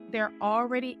they're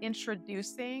already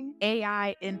introducing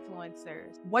AI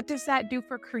influencers. What does that do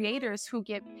for creators who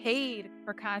get paid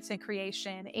for content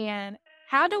creation? And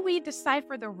how do we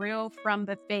decipher the real from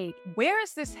the fake? Where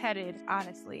is this headed,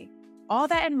 honestly? All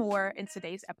that and more in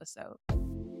today's episode.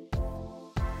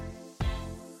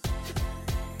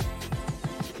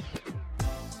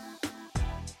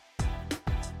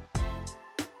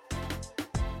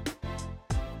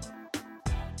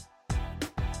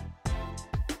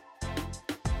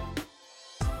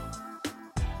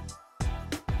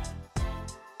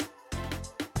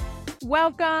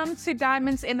 Welcome to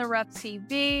Diamonds in the Rough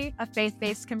TV, a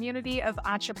faith-based community of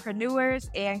entrepreneurs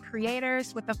and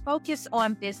creators with a focus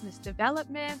on business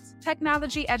development,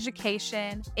 technology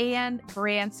education, and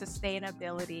brand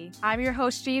sustainability. I'm your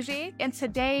host, Gigi, and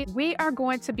today we are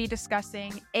going to be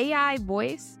discussing AI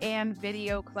voice and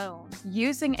video clones,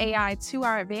 using AI to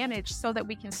our advantage so that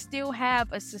we can still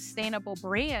have a sustainable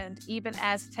brand even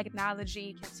as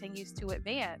technology continues to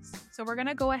advance. So we're going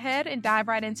to go ahead and dive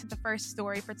right into the first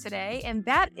story for today. And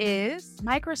that is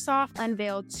Microsoft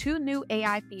unveiled 2 new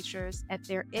AI features at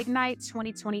their Ignite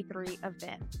 2023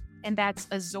 event. And that's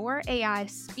Azure AI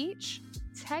Speech,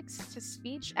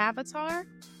 Text-to-Speech Avatar,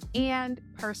 and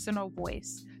Personal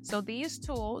Voice. So these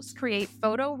tools create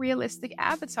photorealistic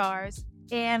avatars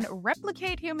and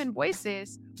replicate human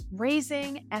voices,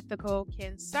 raising ethical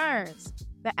concerns.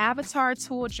 The avatar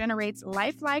tool generates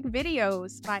lifelike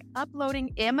videos by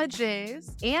uploading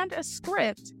images and a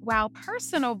script, while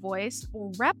Personal Voice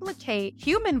will replicate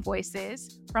human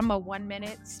voices from a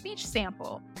 1-minute speech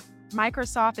sample.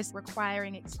 Microsoft is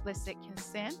requiring explicit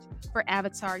consent for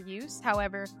avatar use.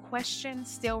 However, questions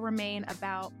still remain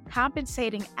about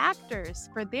compensating actors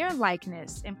for their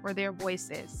likeness and for their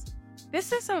voices.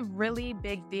 This is a really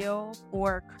big deal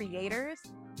for creators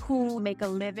who make a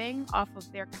living off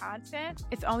of their content.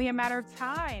 It's only a matter of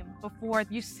time before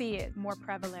you see it more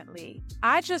prevalently.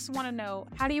 I just want to know,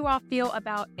 how do you all feel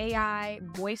about AI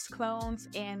voice clones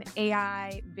and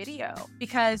AI video?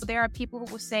 Because there are people who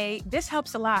will say, this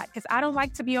helps a lot because I don't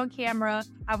like to be on camera.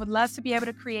 I would love to be able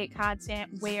to create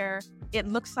content where it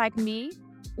looks like me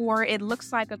or it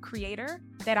looks like a creator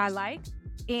that I like,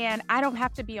 and I don't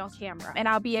have to be on camera, and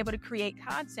I'll be able to create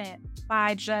content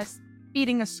by just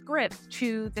feeding a script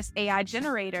to this AI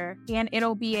generator, and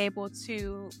it'll be able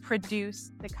to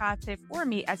produce the content for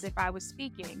me as if I was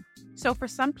speaking. So for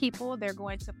some people, they're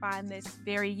going to find this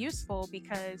very useful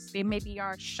because they maybe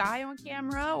are shy on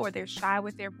camera or they're shy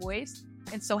with their voice.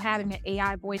 And so having an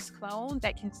AI voice clone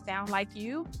that can sound like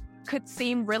you could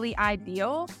seem really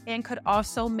ideal and could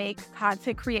also make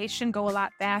content creation go a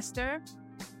lot faster.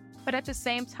 But at the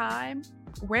same time,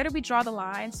 where do we draw the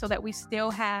line so that we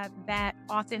still have that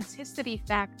authenticity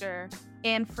factor?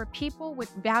 And for people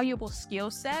with valuable skill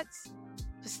sets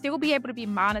to still be able to be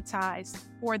monetized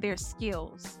for their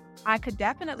skills. I could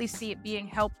definitely see it being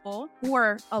helpful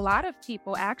for a lot of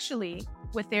people actually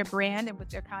with their brand and with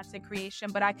their content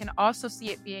creation, but I can also see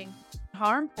it being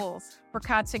harmful for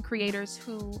content creators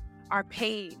who are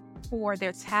paid for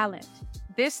their talent.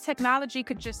 This technology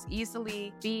could just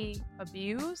easily be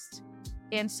abused.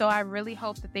 And so I really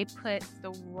hope that they put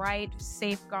the right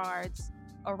safeguards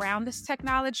around this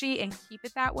technology and keep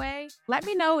it that way. Let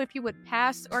me know if you would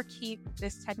pass or keep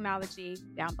this technology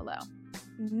down below.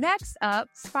 Next up,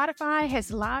 Spotify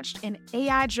has launched an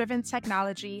AI-driven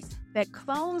technology that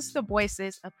clones the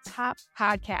voices of top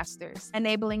podcasters,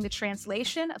 enabling the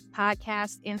translation of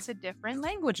podcasts into different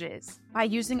languages. By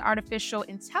using artificial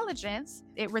intelligence,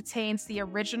 it retains the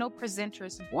original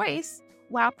presenter's voice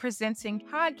while presenting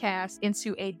podcasts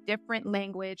into a different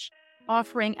language,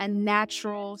 offering a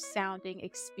natural sounding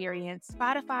experience.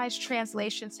 Spotify's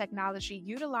translation technology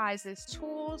utilizes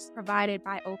tools provided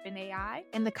by OpenAI,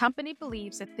 and the company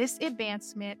believes that this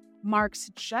advancement marks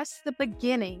just the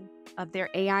beginning of their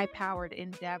AI-powered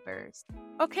endeavors.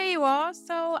 Okay, you all,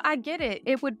 so I get it.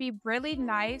 It would be really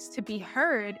nice to be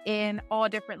heard in all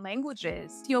different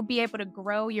languages. You'll be able to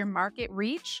grow your market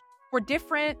reach for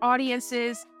different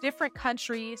audiences, different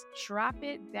countries. Drop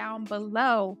it down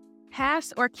below.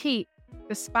 Pass or keep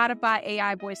the Spotify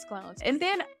AI voice clones. And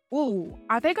then,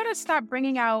 are they going to stop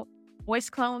bringing out voice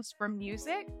clones for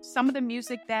music? Some of the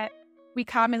music that we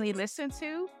commonly listen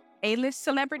to, A-list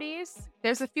celebrities,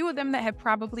 there's a few of them that have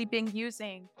probably been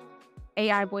using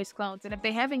AI voice clones. And if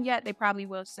they haven't yet, they probably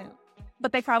will soon.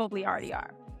 But they probably already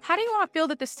are. How do you all feel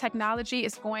that this technology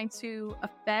is going to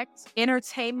affect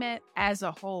entertainment as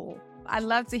a whole? I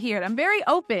love to hear it. I'm very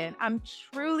open. I'm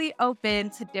truly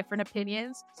open to different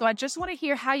opinions. So I just want to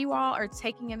hear how you all are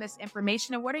taking in this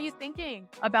information and what are you thinking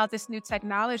about this new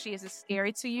technology? Is it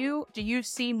scary to you? Do you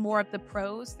see more of the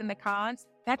pros than the cons?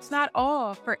 That's not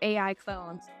all for AI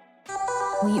clones.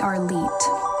 We are Leet,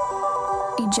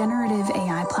 a generative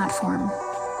AI platform.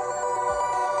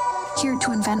 Here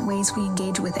to invent ways we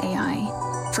engage with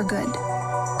AI for good.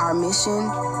 Our mission,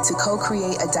 to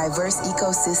co-create a diverse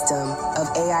ecosystem of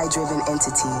AI-driven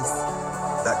entities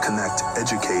that connect,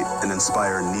 educate, and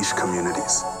inspire niche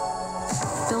communities.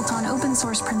 Built on open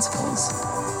source principles,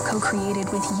 co-created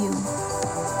with you.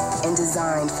 And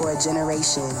designed for a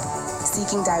generation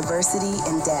seeking diversity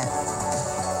and depth.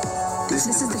 This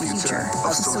is the future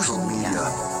of social media.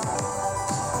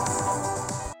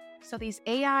 So these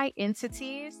AI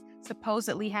entities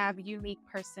supposedly have unique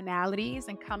personalities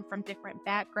and come from different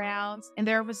backgrounds, and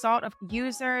they're a result of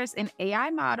users and AI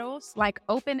models like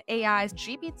OpenAI's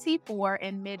GPT-4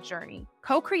 and Midjourney.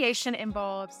 Co-creation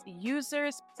involves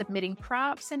users submitting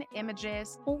prompts and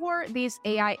images for these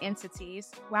AI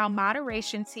entities, while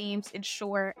moderation teams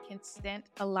ensure consent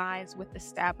aligns with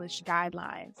established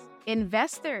guidelines.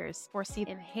 Investors foresee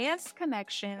enhanced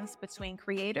connections between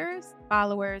creators,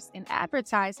 followers, and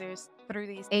advertisers through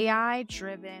these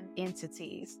AI-driven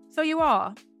entities. So you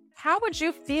all, how would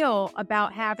you feel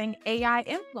about having AI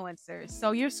influencers?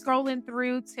 So you're scrolling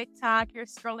through TikTok, you're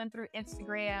scrolling through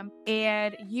Instagram,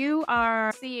 and you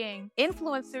are seeing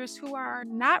influencers who are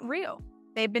not real.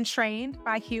 They've been trained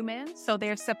by humans, so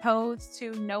they're supposed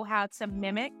to know how to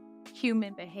mimic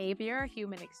human behavior,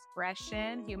 human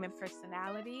expression, human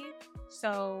personality.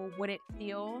 So would it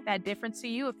feel that different to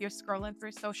you if you're scrolling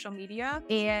through social media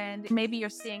and maybe you're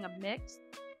seeing a mix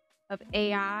of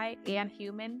AI and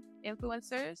human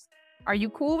influencers? Are you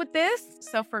cool with this?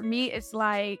 So for me, it's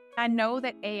like, I know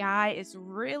that AI is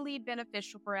really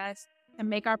beneficial for us to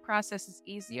make our processes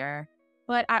easier,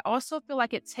 but I also feel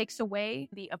like it takes away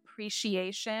the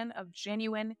appreciation of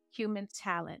genuine human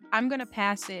talent. I'm going to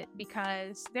pass it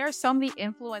because there are so many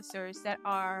influencers that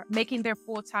are making their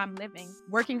full-time living,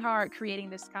 working hard, creating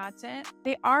this content.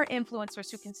 They are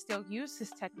influencers who can still use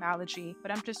this technology,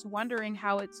 but I'm just wondering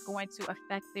how it's going to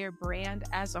affect their brand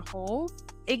as a whole.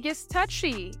 It gets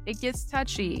touchy.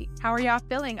 How are y'all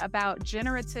feeling about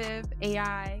generative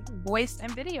AI voice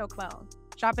and video clones?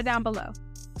 Drop it down below.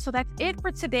 So that's it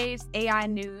for today's AI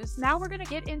news. Now we're going to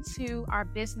get into our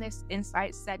business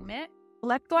insights segment.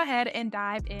 Let's go ahead and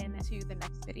dive into the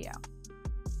next video.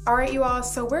 All right, you all,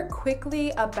 so we're quickly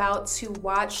about to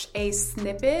watch a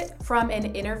snippet from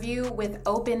an interview with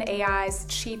OpenAI's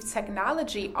Chief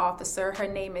Technology Officer. Her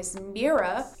name is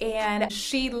Mira, and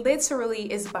she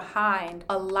literally is behind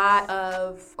a lot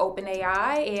of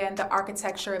OpenAI and the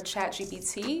architecture of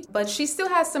ChatGPT, but she still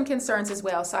has some concerns as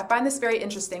well. So I find this very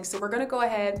interesting. So we're gonna go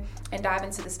ahead and dive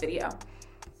into this video.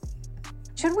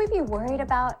 Should we be worried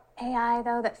about AI,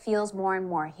 though, that feels more and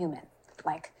more human?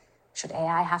 Like, should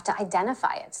AI have to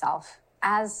identify itself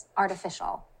as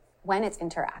artificial when it's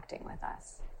interacting with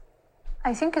us?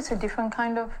 I think it's a different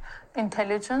kind of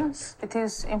intelligence. It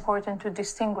is important to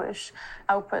distinguish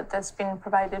output that's been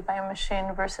provided by a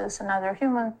machine versus another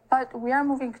human. But we are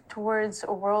moving towards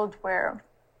a world where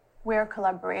we are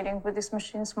collaborating with these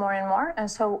machines more and more,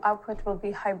 and so output will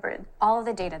be hybrid. All of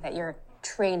the data that you're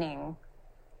training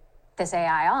this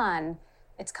AI on,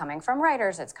 it's coming from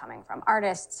writers, it's coming from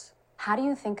artists. How do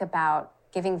you think about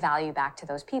giving value back to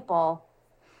those people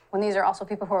when these are also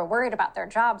people who are worried about their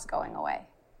jobs going away?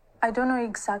 I don't know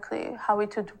exactly how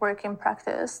it would work in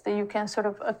practice, that you can sort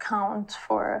of account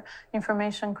for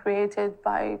information created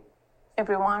by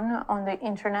everyone on the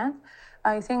internet.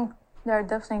 I think there are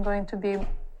definitely going to be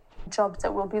jobs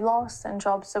that will be lost and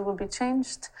jobs that will be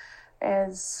changed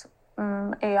as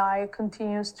AI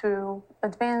continues to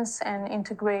advance and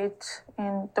integrate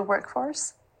in the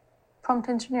workforce. Prompt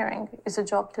engineering is a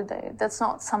job today. That's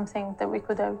not something that we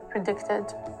could have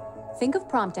predicted. Think of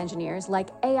prompt engineers like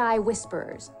AI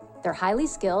whisperers. They're highly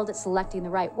skilled at selecting the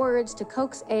right words to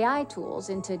coax AI tools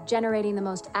into generating the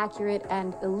most accurate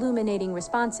and illuminating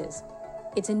responses.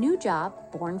 It's a new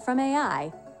job born from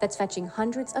AI that's fetching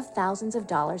hundreds of thousands of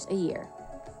dollars a year.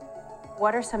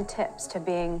 What are some tips to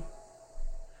being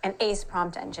an ace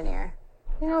prompt engineer?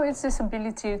 You know, it's this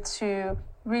ability to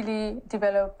really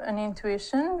develop an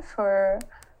intuition for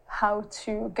how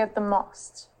to get the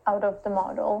most out of the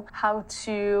model, how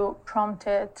to prompt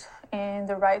it in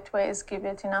the right ways, give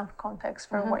it enough context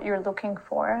for what you're looking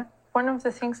for. One of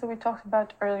the things that we talked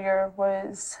about earlier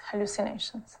was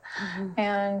hallucinations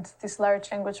and these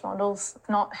large language models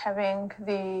not having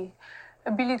the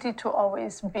ability to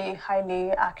always be highly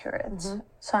accurate.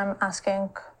 So I'm asking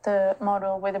the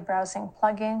model with a browsing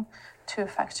plugin to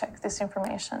fact check this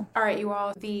information. All right, you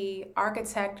all, the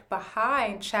architect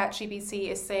behind ChatGPT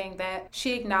is saying that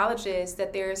she acknowledges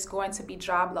that there's going to be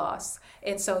job loss.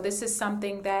 And so this is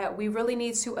something that we really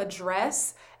need to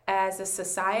address as a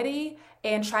society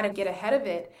and try to get ahead of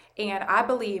it. And I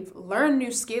believe learn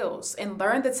new skills and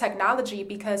learn the technology,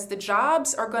 because the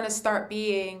jobs are going to start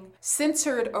being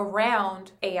centered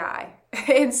around AI.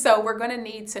 And so we're going to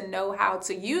need to know how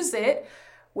to use it,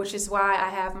 which is why I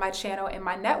have my channel and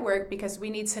my network, because we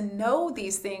need to know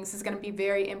these things. Is going to be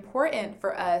very important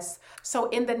for us. So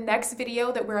in the next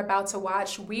video that we're about to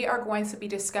watch, we are going to be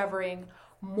discovering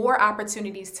more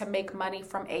opportunities to make money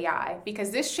from AI, because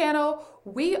this channel,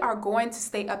 we are going to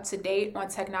stay up to date on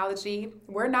technology.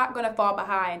 We're not going to fall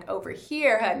behind over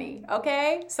here, honey.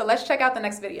 Okay, so let's check out the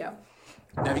next video.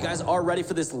 Now, if you guys are ready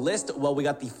for this list, well, we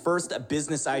got the first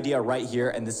business idea right here,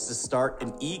 and this is to start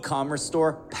an e-commerce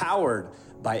store powered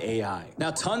by AI. Now,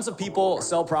 tons of people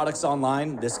sell products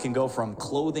online. This can go from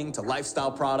clothing to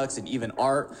lifestyle products and even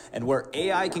art. And where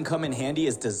AI can come in handy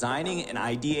is designing and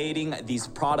ideating these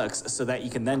products so that you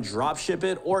can then drop ship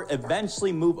it or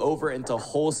eventually move over into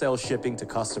wholesale shipping to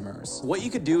customers. What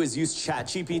you could do is use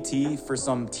ChatGPT for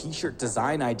some t-shirt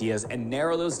design ideas and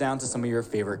narrow those down to some of your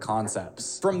favorite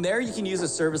concepts. From there, you can use a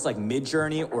service like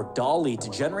Midjourney or DALL-E to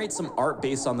generate some art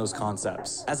based on those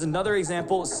concepts. As another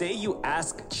example, say you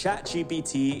ask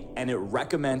ChatGPT and it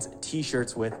recommends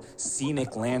t-shirts with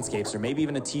scenic landscapes, or maybe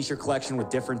even a t-shirt collection with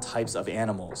different types of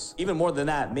animals. Even more than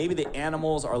that, maybe the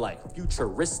animals are like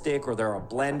futuristic or they're a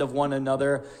blend of one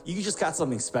another. You just got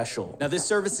something special. Now, this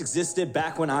service existed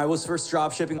back when I was first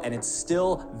dropshipping, and it's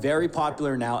still very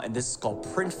popular now, and this is called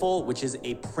Printful, which is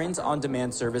a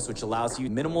print-on-demand service which allows you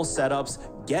minimal setups,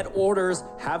 get orders,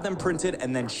 have them printed,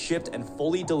 and then shipped and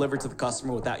fully delivered to the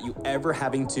customer without you ever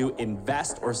having to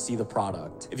invest or see the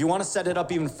product. If you want to set it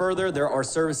up even further, there are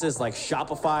services like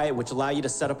Shopify, which allow you to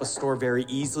set up a store very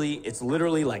easily. It's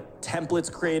literally like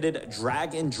templates created,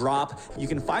 drag and drop. You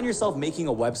can find yourself making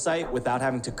a website without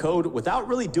having to code, without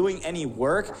really doing any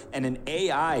work, and an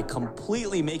AI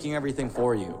completely making everything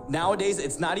for you. Nowadays,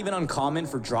 it's not even uncommon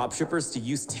for dropshippers to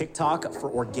use TikTok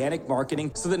for organic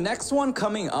marketing. So the next one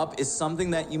coming up is something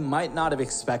that you might not have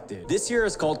expected. This here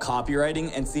is called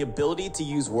copywriting, and it's the ability to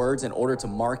use words in order to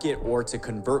market or to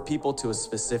convert people to a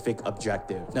specific objective.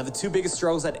 Now, the two biggest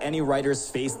struggles that any writers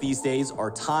face these days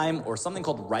are time or something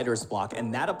called writer's block,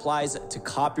 and that applies to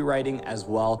copywriting as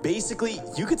well. Basically,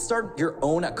 you could start your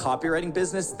own copywriting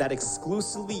business that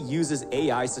exclusively uses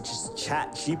AI such as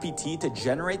ChatGPT to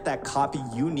generate that copy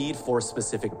you need for a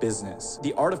specific business.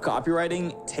 The art of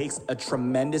copywriting takes a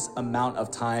tremendous amount of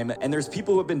time, and there's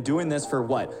people who have been doing this for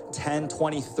what, 10,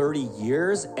 20, 30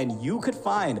 years, and you could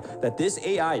find that this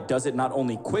AI does it not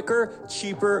only quicker,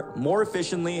 cheaper, more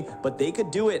efficiently, but they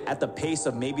could do it at the pace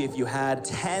of maybe if you had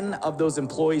 10 of those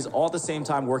employees all at the same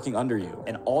time working under you.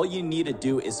 And all you need to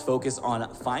do is focus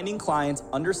on finding clients,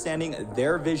 understanding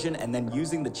their vision, and then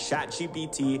using the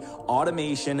ChatGPT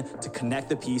automation to connect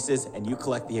the pieces, and you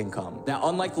collect the income. Now,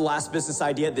 unlike the last business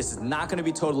idea, this is not going to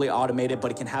be totally automated,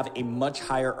 but it can have a much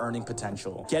higher earning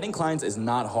potential. Getting clients is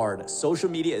not hard. Social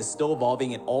media is still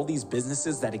evolving, and all these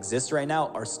businesses that exist right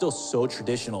now are still so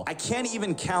traditional. I can't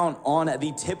even count on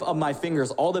the tip of my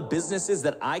fingers all the businesses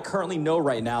that I currently know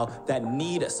right now that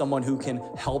need someone who can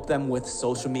help them with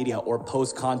social media or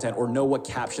post content or know what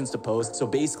captions to post. So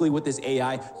basically with this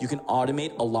AI, you can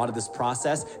automate a lot of this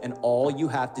process, and all you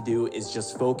have to do is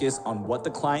just focus on what the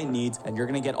client needs, and you're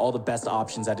going to get all the best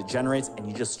options that it generates, and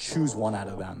you just choose one out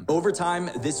of them. Over time,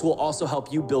 this will also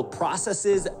help you build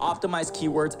processes, optimize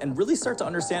keywords, and really start to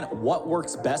understand what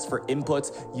works best for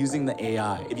inputs using the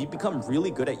AI. If you become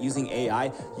really good at using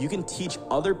AI, you can teach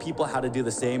other people how to do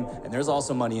the same, and there's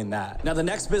also money in that. Now, the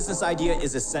next business idea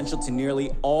is essential to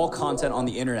nearly all content on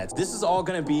the internet. This is all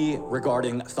going to be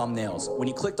regarding thumbnails. When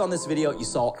you clicked on this video, you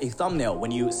saw a thumbnail.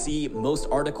 When you see most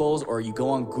articles or you go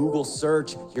on Google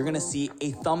search, you're going to see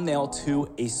a thumbnail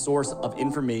to a source of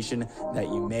information that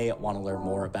you may want to learn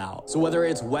more about. So whether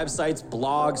it's websites,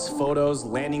 blogs, photos,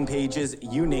 landing pages,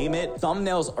 you name it,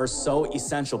 thumbnails are so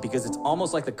essential because it's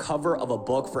almost like the cover of a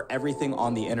book for everything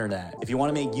on the internet. If you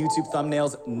want to make YouTube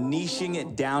thumbnails, niching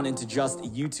it down into just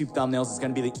YouTube thumbnails is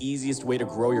going to be the easiest way to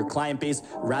grow your client base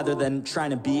rather than trying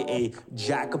to be a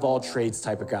jack of all trades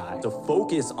type of guy. So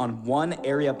focus on one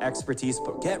area of expertise,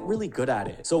 but get really good at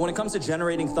it. So when it comes to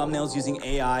generating thumbnails using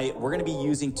AI, we're going to be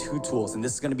using two tools, and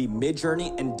this is going to be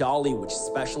Midjourney and DALL-E, which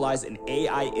specialize in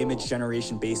AI image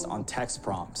generation based on text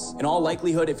prompts. In all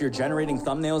likelihood, if you're generating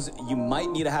thumbnails you might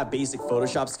need to have basic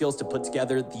Photoshop skills to put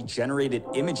together the generated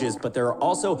images, but there are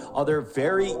also other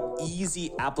very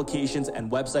easy applications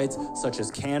and websites such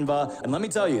as Canva. And let me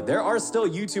tell you, there are still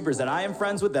YouTubers that I am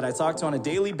friends with that I talk to on a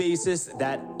daily basis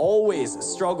that always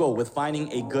struggle with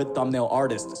finding a good thumbnail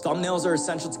artist. Thumbnails are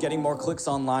essential to getting more clicks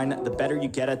online. The better you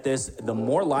get at this, the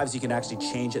more lives you can actually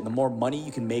change and the more money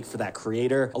you can make for that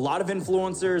creator. A lot of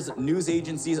influencers, news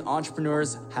agencies,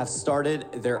 entrepreneurs have started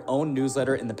their own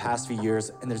newsletter in the past few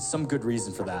years, and there's some good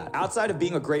reason for that. Outside of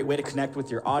being a great way to connect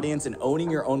with your audience and owning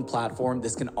your own platform,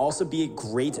 this can also be a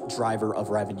great driver of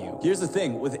revenue. Here's the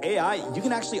thing, with AI, you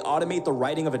can actually automate the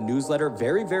writing of a newsletter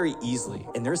very, very easily.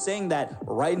 And they're saying that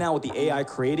right now with the AI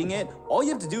creating it, all you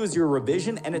have to do is your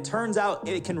revision, and it turns out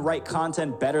it can write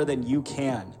content better than you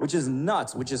can, which is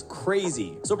nuts, which is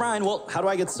crazy. So Brian, well, how do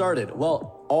I get started?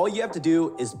 Well, all you have to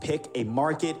do is pick a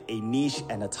market, a niche,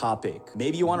 and a topic.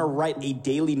 Maybe you want to write a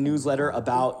daily newsletter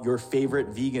about your favorite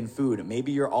vegan food.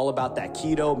 Maybe you're all about that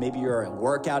keto. Maybe you're a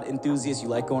workout enthusiast. You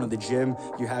like going to the gym.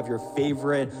 You have your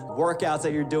favorite workouts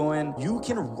that you're doing. You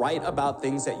can write about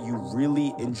things that you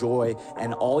really enjoy,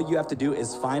 and all you have to do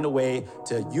is find a way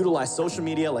to utilize social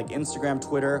media like Instagram,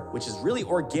 Twitter, which is really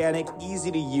organic,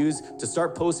 easy to use, to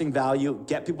start posting value,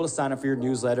 get people to sign up for your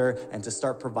newsletter, and to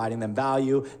start providing them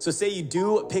value. So say you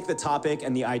do pick the topic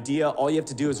and the idea, all you have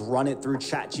to do is run it through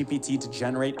ChatGPT to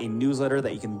generate a newsletter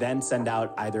that you can then send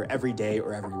out either every day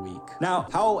or every week. Now,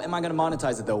 how am I going to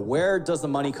monetize it though? Where does the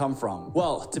money come from?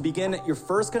 Well, to begin, you're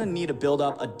first going to need to build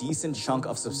up a decent chunk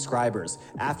of subscribers.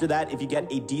 After that, if you get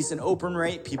a decent open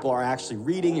rate, people are actually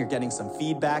reading, you're getting some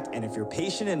feedback, and if you're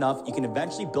patient enough, you can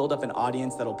eventually build up an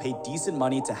audience that'll pay decent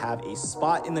money to have a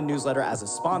spot in the newsletter as a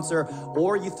sponsor,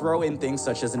 or you throw in things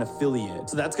such as an affiliate.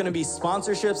 So that's going to be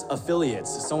sponsorships,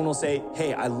 affiliates. Someone will say,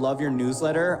 hey, I love your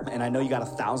newsletter, and I know you got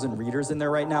 1,000 readers in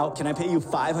there right now. Can I pay you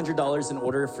 $500 in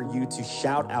order for you to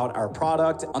shout out our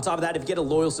product? On top of that, if you get a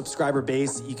loyal subscriber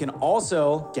base, you can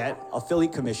also get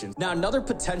affiliate commissions. Now, another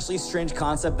potentially strange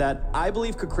concept that I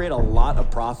believe could create a lot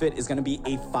of profit is going to be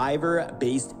a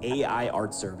Fiverr-based AI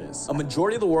art service. A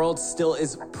majority of the world still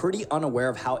is pretty unaware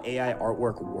of how AI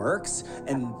artwork works,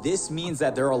 and this means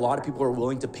that there are a lot of people who are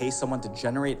willing to pay someone to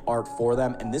generate art for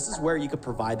them, and this is where you could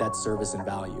provide that service and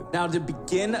value. Now, to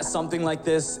begin something like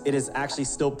this, it is actually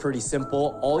still pretty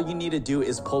simple. All you need to do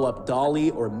is pull up DALL-E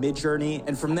or Midjourney,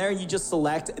 and from there you just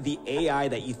select the AI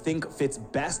that you think fits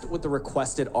best with the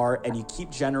requested art, and you keep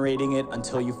generating it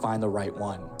until you find the right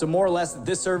one. So more or less,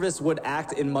 this service would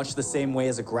act in much the same way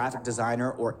as a graphic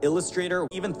designer or illustrator.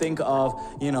 Even think of,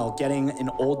 getting an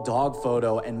old dog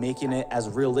photo and making it as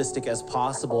realistic as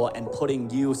possible and putting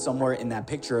you somewhere in that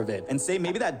picture of it. And say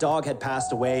maybe that dog had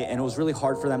passed away and it was really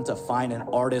hard for them to find an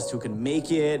artist who can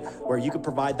make it, where you could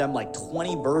provide them like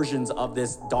 20 versions of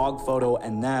this dog photo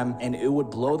and it would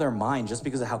blow their mind just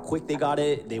because of how quick they got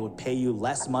it. They would pay you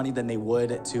less money than they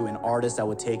would to an artist that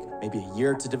would take maybe a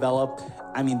year to develop.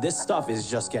 I mean, this stuff is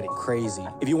just getting crazy.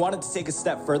 If you wanted to take a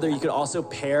step further, you could also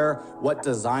pair what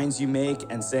designs you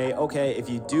make and say, okay, if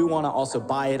you do want to also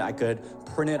buy it, I could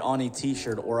print it on a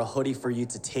t-shirt or a hoodie for you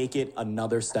to take it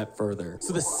another step further.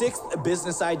 So the sixth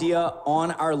business idea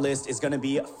on our list is going to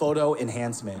be photo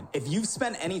enhancement. If you've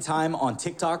spent any time on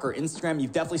TikTok or Instagram,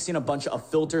 you've definitely seen a bunch of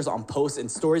filters on posts and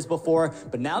stories before,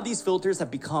 but now these filters have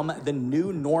become the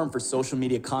new norm for social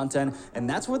media content, and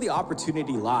that's where the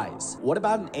opportunity lies. What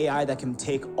about an AI that can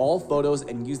take all photos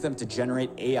and use them to generate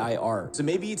AI art? So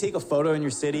maybe you take a photo in your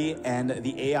city and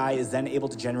the AI is then able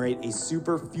to generate a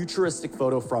super futuristic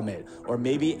photo from it, or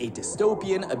maybe a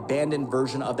dystopian, abandoned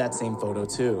version of that same photo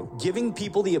too. Giving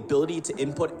people the ability to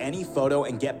input any photo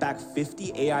and get back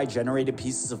 50 AI generated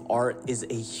pieces of art is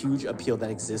a huge appeal that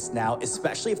exists now,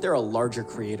 especially if they're a larger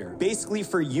creator. Basically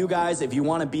for you guys, if you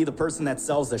want to be the person that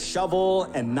sells the shovel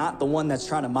and not the one that's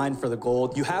trying to mine for the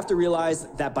gold, you have to realize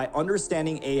that by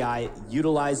understanding AI,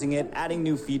 utilizing it, adding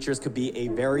new features could be a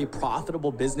very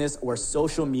profitable business where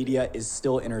social media is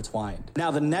still intertwined.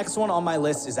 Now, the next one on my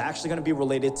list is actually going to be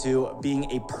related to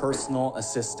being a personal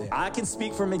assistant. I can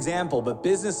speak from example, but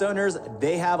business owners,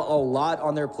 they have a lot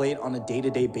on their plate on a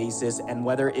day-to-day basis, and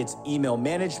whether it's email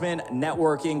management,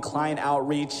 networking, client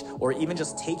outreach, or even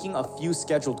just taking a few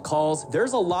scheduled calls,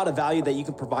 there's a lot of value that you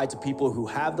can provide to people who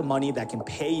have the money that can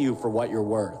pay you for what you're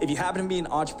worth. If you happen to be an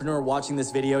entrepreneur watching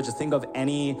this video, just think of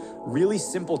any real really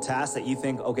simple tasks that you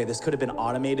think, okay, this could have been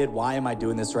automated. Why am I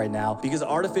doing this right now? Because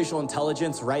artificial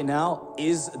intelligence right now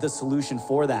is the solution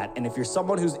for that. And if you're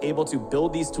someone who's able to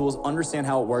build these tools, understand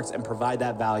how it works, and provide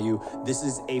that value, this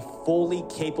is a fully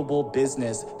capable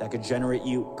business that could generate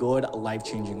you good,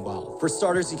 life-changing wealth. For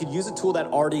starters, you could use a tool that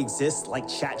already exists like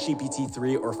ChatGPT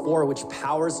 3 or 4, which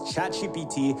powers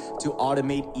ChatGPT to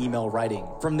automate email writing.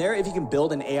 From there, if you can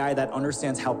build an AI that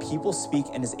understands how people speak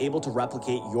and is able to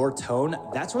replicate your tone,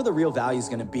 that's where the real value is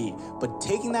going to be. But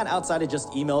taking that outside of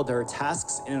just email, there are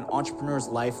tasks in an entrepreneur's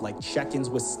life like check-ins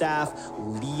with staff,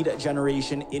 lead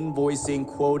generation, invoicing,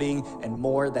 quoting, and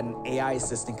more that an AI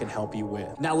assistant can help you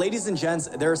with. Now, ladies and gents,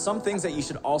 there are some things that you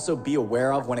should also be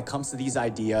aware of when it comes to these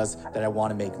ideas that I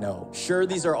want to make note. Sure,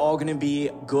 these are all going to be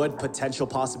good potential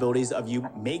possibilities of you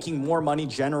making more money,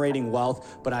 generating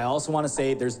wealth, but I also want to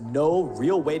say there's no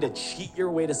real way to cheat your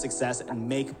way to success and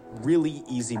make really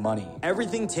easy money.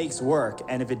 Everything takes work,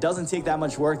 and if it doesn't take that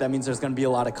much work, that means there's going to be a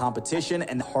lot of competition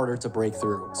and harder to break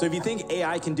through. So if you think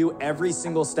AI can do every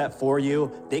single step for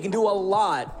you, they can do a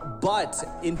lot, but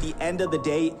in the end of the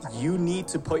day, you need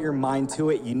to put your mind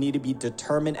to it. You need to be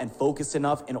determined and focused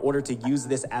enough in order to use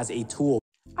this as a tool.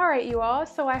 All right, you all.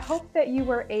 So I hope that you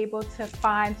were able to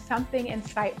find something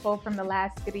insightful from the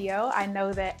last video. I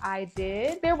know that I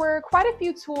did. There were quite a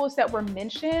few tools that were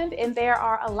mentioned, and there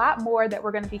are a lot more that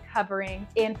we're going to be covering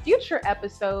in future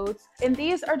episodes. And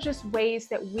these are just ways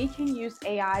that we can use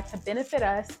AI to benefit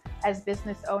us as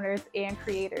business owners and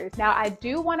creators. Now, I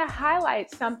do want to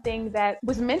highlight something that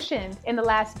was mentioned in the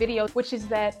last video, which is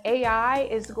that AI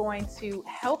is going to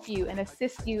help you and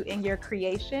assist you in your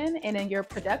creation and in your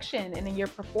production and in your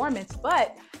performance,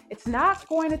 but it's not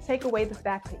going to take away the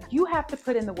fact that you have to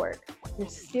put in the work. You're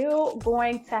still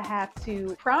going to have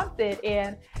to prompt it,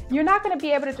 and you're not going to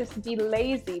be able to just be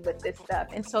lazy with this stuff.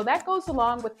 And so that goes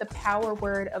along with the power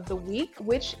word of the week,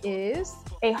 which is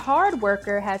a hard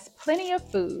worker has plenty of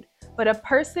food, but a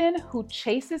person who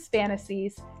chases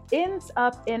fantasies ends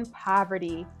up in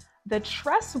poverty. The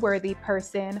trustworthy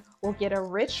person will get a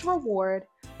rich reward,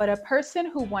 but a person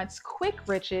who wants quick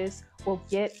riches will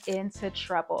get into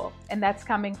trouble. And that's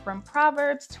coming from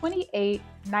Proverbs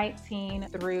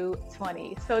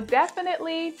 28:19-20. So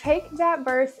definitely take that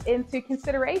verse into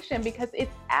consideration because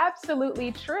it's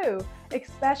absolutely true,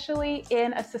 especially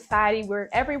in a society where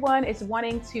everyone is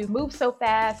wanting to move so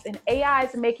fast and AI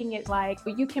is making it like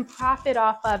you can profit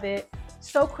off of it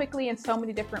so quickly in so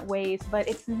many different ways, but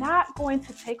it's not going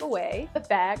to take away the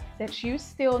fact that you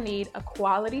still need a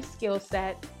quality skill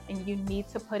set and you need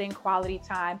to put in quality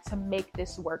time to make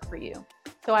this work for you.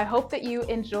 So I hope that you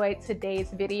enjoyed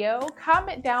today's video.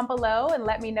 Comment down below and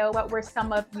let me know what were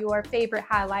some of your favorite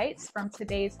highlights from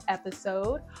today's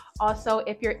episode. Also,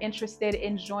 if you're interested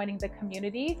in joining the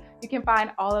community, you can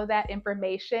find all of that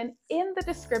information in the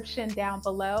description down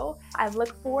below. I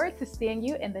look forward to seeing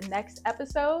you in the next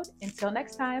episode. Until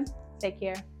next time, take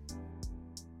care.